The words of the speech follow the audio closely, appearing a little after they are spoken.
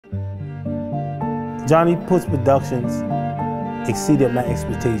Johnny Puetz Productions exceeded my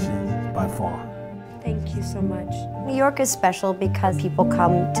expectations by far. Thank you so much. New York is special because people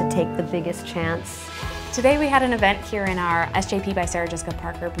come to take the biggest chance. Today we had an event here in our SJP by Sarah Jessica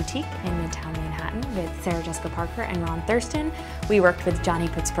Parker boutique in Midtown Manhattan with Sarah Jessica Parker and Ron Thurston. We worked with Johnny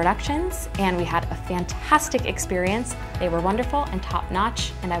Puetz Productions and we had a fantastic experience. They were wonderful and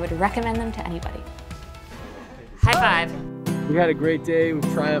top-notch, and I would recommend them to anybody. High five. We had a great day with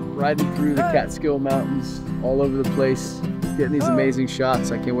Triumph, riding through the Catskill Mountains all over the place, getting these amazing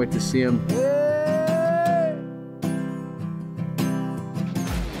shots. I can't wait to see them.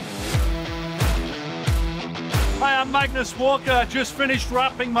 Hi, I'm Magnus Walker. I just finished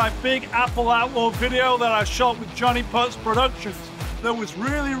wrapping my big Apple Outlaw video that I shot with Johnny Puetz Productions. That was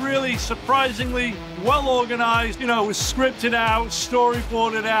really surprisingly well organized. You know, it was scripted out,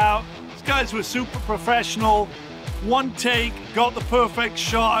 storyboarded out. These guys were super professional. One take, got the perfect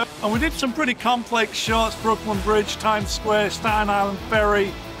shot. And we did some pretty complex shots: Brooklyn Bridge, Times Square, Staten Island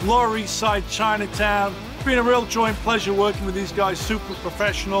Ferry, Lower East Side, Chinatown. It's been a real joy and pleasure working with these guys, super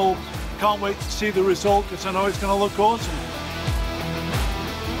professional. Can't wait to see the result because I know it's going to look awesome.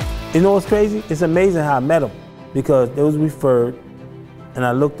 You know what's crazy? It's amazing how I met him, because it was referred and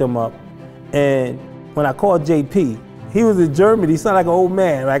I looked him up. And when I called JP, he was in Germany. He sounded like an old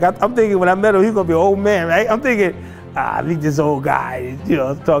man. Like I'm thinking when I met him, he's going to be an old man, right? I'm thinking, I meet this old guy, you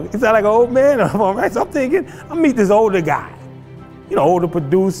know, talking. He sounded like an old man, right? So I'm thinking, I'll meet this older guy, you know, older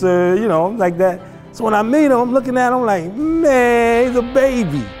producer, you know, like that. So when I meet him, I'm looking at him like, man, he's a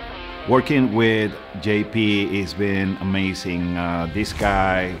baby. Working with JP has been amazing. This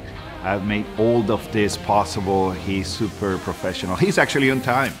guy, I've made all of this possible. He's super professional. He's actually on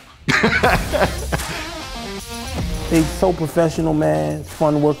time. He's so professional, man. It's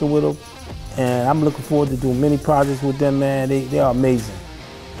fun working with him. And I'm looking forward to doing many projects with them, man. They are amazing.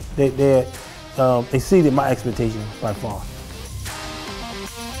 They exceeded my expectations by far.